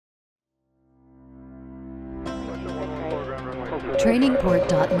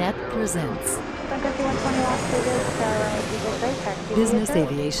TrainingPort.net presents Business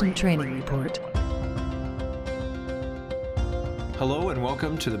Aviation Training Report. Hello and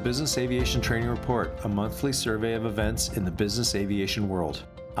welcome to the Business Aviation Training Report, a monthly survey of events in the business aviation world.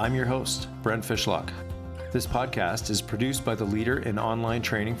 I'm your host, Brent Fishlock. This podcast is produced by the leader in online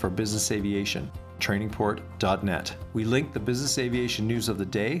training for business aviation, TrainingPort.net. We link the business aviation news of the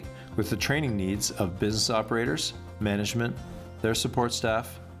day with the training needs of business operators, management, their support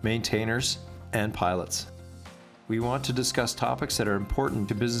staff, maintainers, and pilots. We want to discuss topics that are important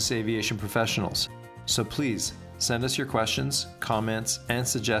to business aviation professionals. So please send us your questions, comments, and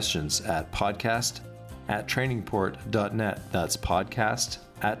suggestions at podcast@trainingport.net. That's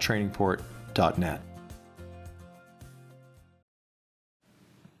podcast@trainingport.net.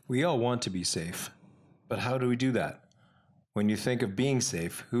 We all want to be safe, but how do we do that? When you think of being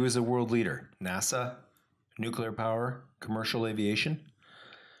safe, who is a world leader? NASA? Nuclear power? Commercial aviation?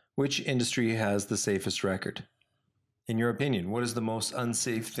 Which industry has the safest record? In your opinion, what is the most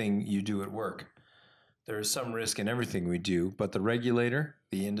unsafe thing you do at work? There is some risk in everything we do, but the regulator,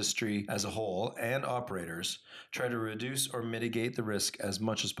 the industry as a whole, and operators try to reduce or mitigate the risk as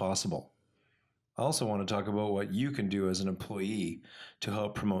much as possible. I also want to talk about what you can do as an employee to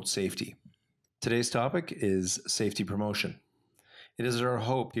help promote safety. Today's topic is safety promotion. It is our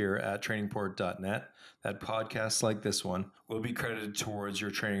hope here at TrainingPort.net that podcasts like this one will be credited towards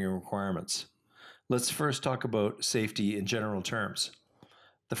your training requirements. Let's first talk about safety in general terms.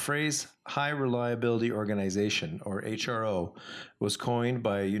 The phrase High Reliability Organization, or HRO, was coined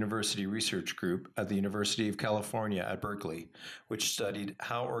by a university research group at the University of California at Berkeley, which studied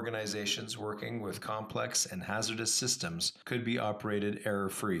how organizations working with complex and hazardous systems could be operated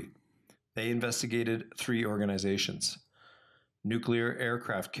error-free. They investigated 3 organizations: nuclear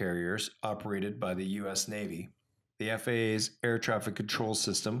aircraft carriers operated by the U.S. Navy, the FAA's air traffic control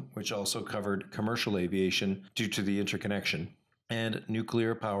system, which also covered commercial aviation due to the interconnection, and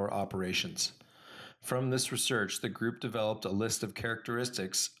nuclear power operations. From this research, the group developed a list of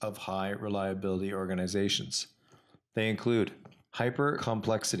characteristics of high reliability organizations. They include hyper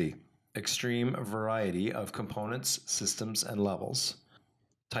complexity, extreme variety of components, systems, and levels,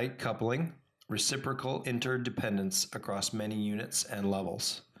 tight coupling, reciprocal interdependence across many units and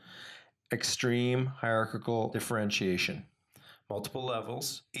levels, extreme hierarchical differentiation, multiple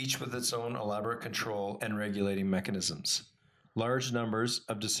levels, each with its own elaborate control and regulating mechanisms, large numbers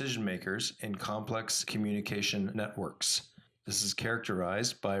of decision makers in complex communication networks. This is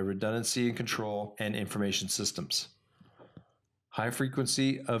characterized by redundancy in control and information systems, high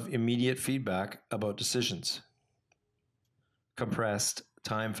frequency of immediate feedback about decisions, compressed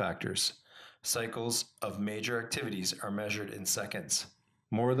time factors. Cycles of major activities are measured in seconds.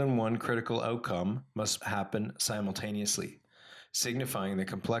 More than one critical outcome must happen simultaneously, signifying the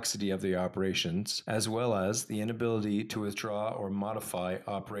complexity of the operations, as well as the inability to withdraw or modify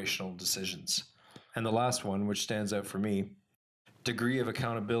operational decisions. And the last one, which stands out for me, degree of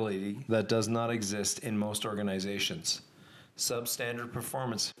accountability that does not exist in most organizations. Substandard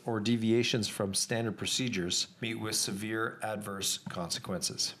performance or deviations from standard procedures meet with severe adverse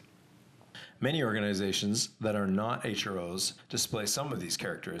consequences. Many organizations that are not HROs display some of these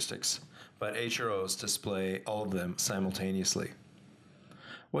characteristics, but HROs display all of them simultaneously.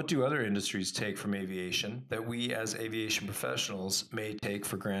 What do other industries take from aviation that we as aviation professionals may take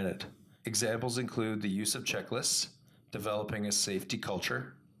for granted? Examples include the use of checklists, developing a safety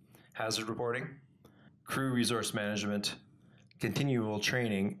culture, hazard reporting, crew resource management, continual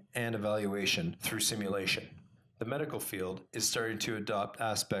training and evaluation through simulation. The medical field is starting to adopt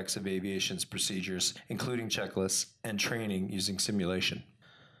aspects of aviation's procedures, including checklists and training using simulation.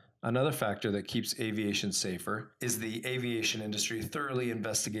 Another factor that keeps aviation safer is the aviation industry thoroughly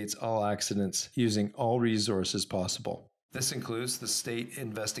investigates all accidents using all resources possible. This includes the state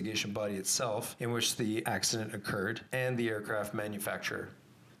investigation body itself in which the accident occurred and the aircraft manufacturer.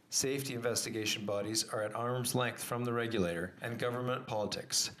 Safety investigation bodies are at arm's length from the regulator and government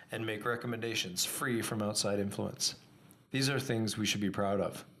politics and make recommendations free from outside influence. These are things we should be proud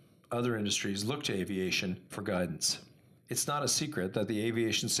of. Other industries look to aviation for guidance. It's not a secret that the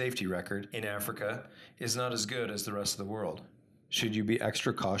aviation safety record in Africa is not as good as the rest of the world. Should you be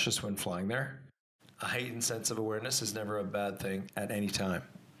extra cautious when flying there? A heightened sense of awareness is never a bad thing at any time.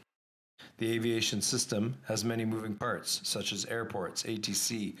 The aviation system has many moving parts, such as airports,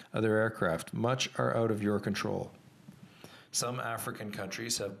 ATC, other aircraft. Much are out of your control. Some African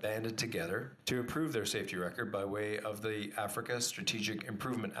countries have banded together to improve their safety record by way of the Africa Strategic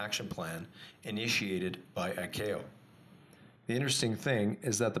Improvement Action Plan initiated by ICAO. The interesting thing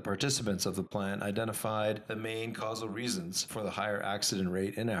is that the participants of the plan identified the main causal reasons for the higher accident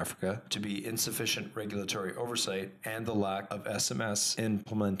rate in Africa to be insufficient regulatory oversight and the lack of SMS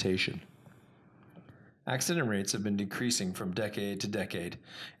implementation. Accident rates have been decreasing from decade to decade,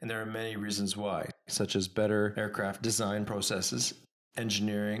 and there are many reasons why, such as better aircraft design processes,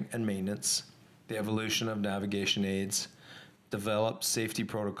 engineering and maintenance, the evolution of navigation aids, developed safety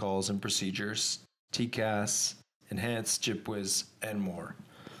protocols and procedures, TCAS, enhanced GIPWIS, and more.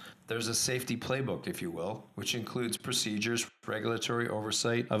 There's a safety playbook, if you will, which includes procedures, regulatory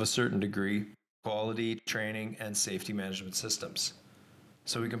oversight of a certain degree, quality, training, and safety management systems.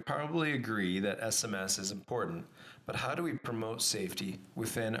 So we can probably agree that SMS is important, but how do we promote safety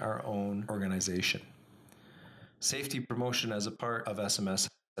within our own organization? Safety promotion as a part of SMS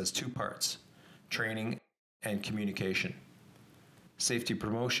has two parts: training and communication. Safety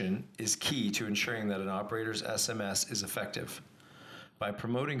promotion is key to ensuring that an operator's SMS is effective. By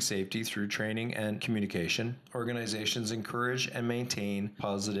promoting safety through training and communication, organizations encourage and maintain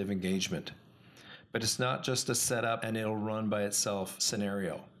positive engagement. But it's not just a set up and it'll run by itself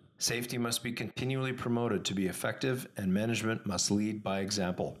scenario. Safety must be continually promoted to be effective, and management must lead by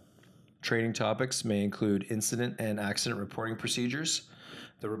example. Training topics may include incident and accident reporting procedures.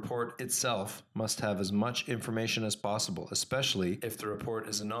 The report itself must have as much information as possible, especially if the report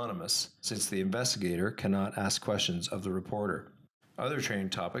is anonymous, since the investigator cannot ask questions of the reporter. Other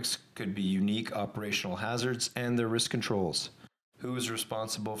training topics could be unique operational hazards and their risk controls. Who is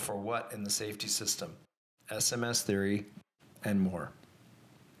responsible for what in the safety system, SMS theory, and more.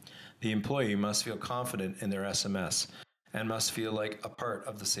 The employee must feel confident in their SMS and must feel like a part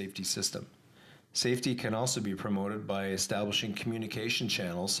of the safety system. Safety can also be promoted by establishing communication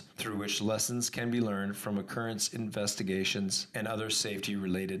channels through which lessons can be learned from occurrence investigations and other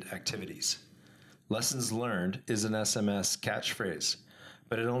safety-related activities. Lessons learned is an SMS catchphrase,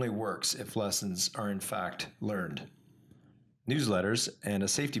 but it only works if lessons are in fact learned. Newsletters and a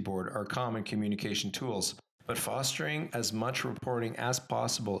safety board are common communication tools, but fostering as much reporting as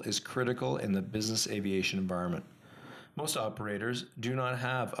possible is critical in the business aviation environment. Most operators do not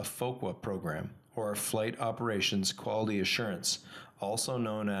have a FOQA program, or Flight Operations Quality Assurance, also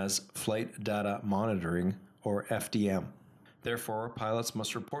known as Flight Data Monitoring, or FDM. Therefore, pilots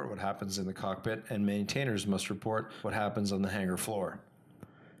must report what happens in the cockpit, and maintainers must report what happens on the hangar floor.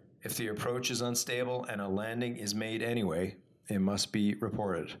 If the approach is unstable and a landing is made anyway, it must be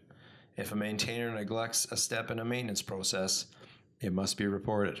reported. If a maintainer neglects a step in a maintenance process, it must be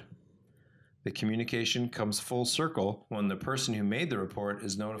reported. The communication comes full circle when the person who made the report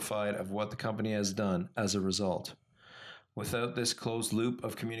is notified of what the company has done as a result. Without this closed loop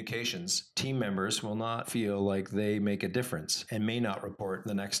of communications, team members will not feel like they make a difference and may not report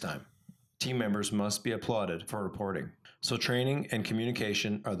the next time. Team members must be applauded for reporting. So training and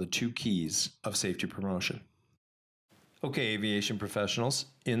communication are the two keys of safety promotion. Okay, aviation professionals,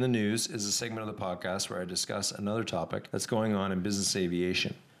 in the news is a segment of the podcast where I discuss another topic that's going on in business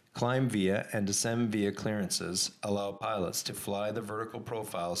aviation. Climb via and descend via clearances allow pilots to fly the vertical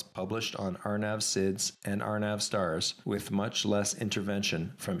profiles published on RNAV SIDS and RNAV STARS with much less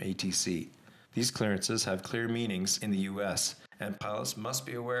intervention from ATC. These clearances have clear meanings in the US, and pilots must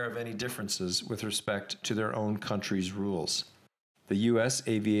be aware of any differences with respect to their own country's rules. The U.S.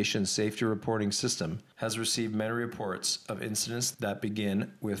 Aviation Safety Reporting System has received many reports of incidents that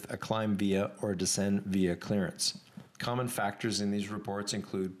begin with a climb via or descend via clearance. Common factors in these reports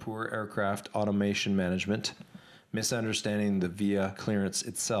include poor aircraft automation management, misunderstanding the via clearance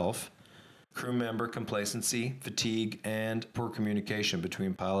itself, crew member complacency, fatigue, and poor communication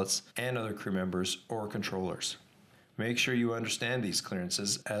between pilots and other crew members or controllers. Make sure you understand these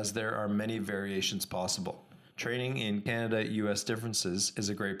clearances, as there are many variations possible. Training in Canada-US differences is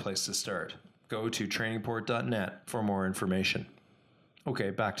a great place to start. Go to trainingport.net for more information.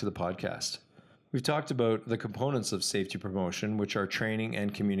 Okay, back to the podcast. We've talked about the components of safety promotion, which are training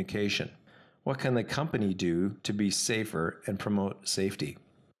and communication. What can the company do to be safer and promote safety?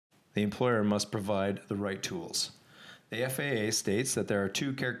 The employer must provide the right tools. The FAA states that there are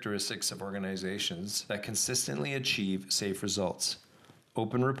two characteristics of organizations that consistently achieve safe results: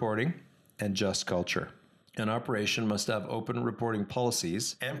 open reporting and just culture. An operation must have open reporting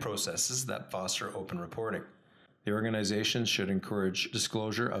policies and processes that foster open reporting. The organization should encourage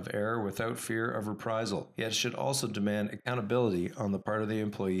disclosure of error without fear of reprisal, yet should also demand accountability on the part of the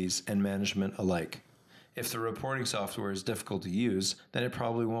employees and management alike. If the reporting software is difficult to use, then it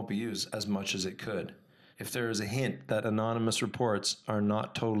probably won't be used as much as it could. If there is a hint that anonymous reports are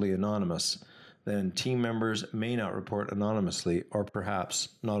not totally anonymous, then team members may not report anonymously, or perhaps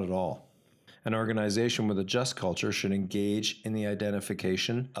not at all. An organization with a just culture should engage in the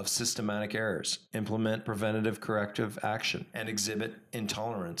identification of systematic errors, implement preventative corrective action, and exhibit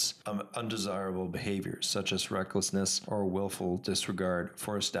intolerance of undesirable behaviors such as recklessness or willful disregard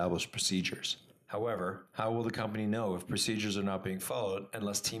for established procedures. However, how will the company know if procedures are not being followed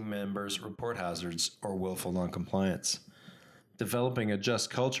unless team members report hazards or willful noncompliance? Developing a just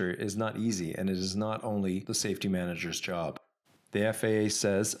culture is not easy, and it is not only the safety manager's job. The FAA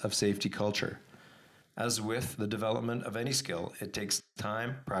says of safety culture, as with the development of any skill, it takes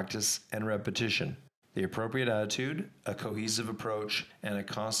time, practice, and repetition, the appropriate attitude, a cohesive approach, and a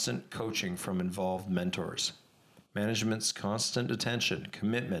constant coaching from involved mentors. Management's constant attention,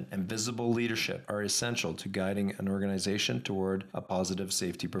 commitment, and visible leadership are essential to guiding an organization toward a positive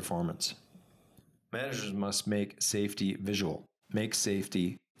safety performance. Managers must make safety visual, make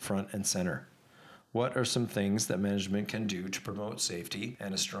safety front and center. What are some things that management can do to promote safety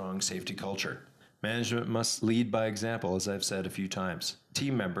and a strong safety culture? Management must lead by example, as I've said a few times.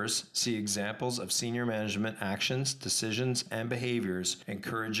 Team members see examples of senior management actions, decisions, and behaviors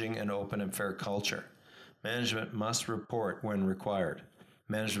encouraging an open and fair culture. Management must report when required.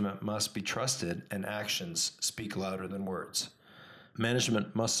 Management must be trusted, and actions speak louder than words.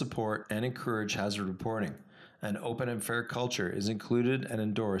 Management must support and encourage hazard reporting. An open and fair culture is included and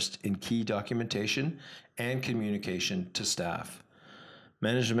endorsed in key documentation and communication to staff.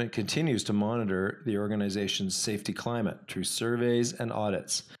 Management continues to monitor the organization's safety climate through surveys and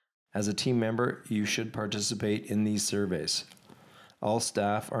audits. As a team member, you should participate in these surveys. All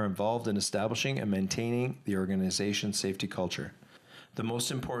staff are involved in establishing and maintaining the organization's safety culture. The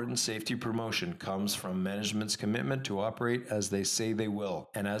most important safety promotion comes from management's commitment to operate as they say they will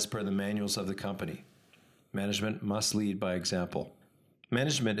and as per the manuals of the company. Management must lead by example.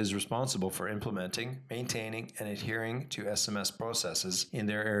 Management is responsible for implementing, maintaining, and adhering to SMS processes in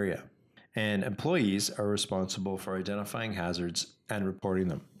their area, and employees are responsible for identifying hazards and reporting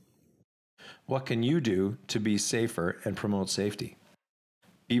them. What can you do to be safer and promote safety?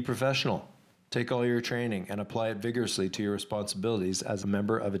 Be professional. Take all your training and apply it vigorously to your responsibilities as a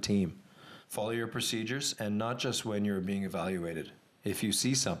member of a team. Follow your procedures, and not just when you're being evaluated. If you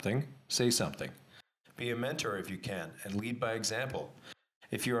see something, say something. Be a mentor if you can, and lead by example.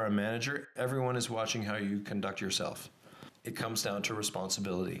 If you are a manager, everyone is watching how you conduct yourself. It comes down to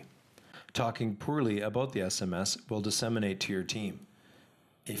responsibility. Talking poorly about the SMS will disseminate to your team.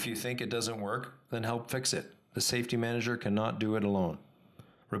 If you think it doesn't work, then help fix it. The safety manager cannot do it alone.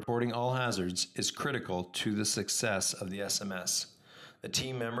 Reporting all hazards is critical to the success of the SMS. The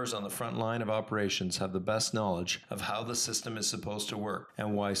team members on the front line of operations have the best knowledge of how the system is supposed to work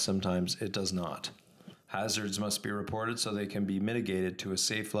and why sometimes it does not. Hazards must be reported so they can be mitigated to a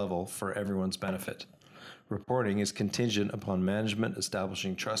safe level for everyone's benefit. Reporting is contingent upon management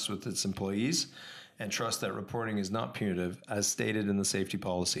establishing trust with its employees and trust that reporting is not punitive, as stated in the safety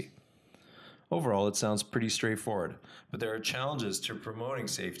policy. Overall, it sounds pretty straightforward, but there are challenges to promoting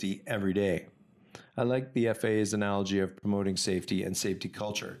safety every day. I like the FAA's analogy of promoting safety and safety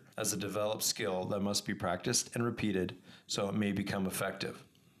culture as a developed skill that must be practiced and repeated so it may become effective.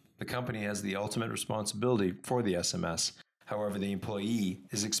 The company has the ultimate responsibility for the SMS. However, the employee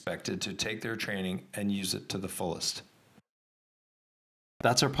is expected to take their training and use it to the fullest.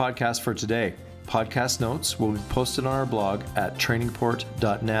 That's our podcast for today. Podcast notes will be posted on our blog at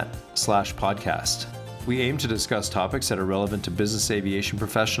trainingport.net/podcast. We aim to discuss topics that are relevant to business aviation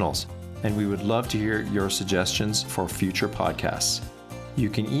professionals, and we would love to hear your suggestions for future podcasts. You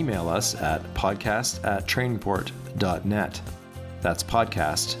can email us at podcast@trainingport.net. That's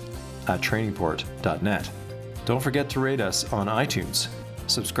podcast@trainingport.net. Don't forget to rate us on iTunes.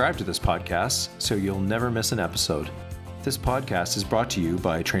 Subscribe to this podcast so you'll never miss an episode. This podcast is brought to you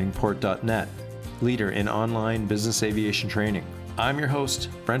by trainingport.net, leader in online business aviation training. I'm your host,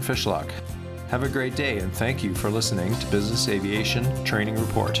 Brent Fishlock. Have a great day, and thank you for listening to Business Aviation Training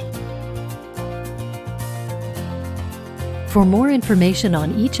Report. For more information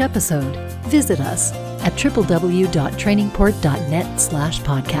on each episode, visit us at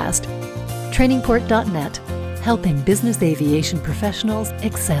www.trainingport.net/podcast. Trainingport.net, helping business aviation professionals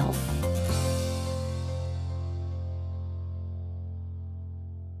excel.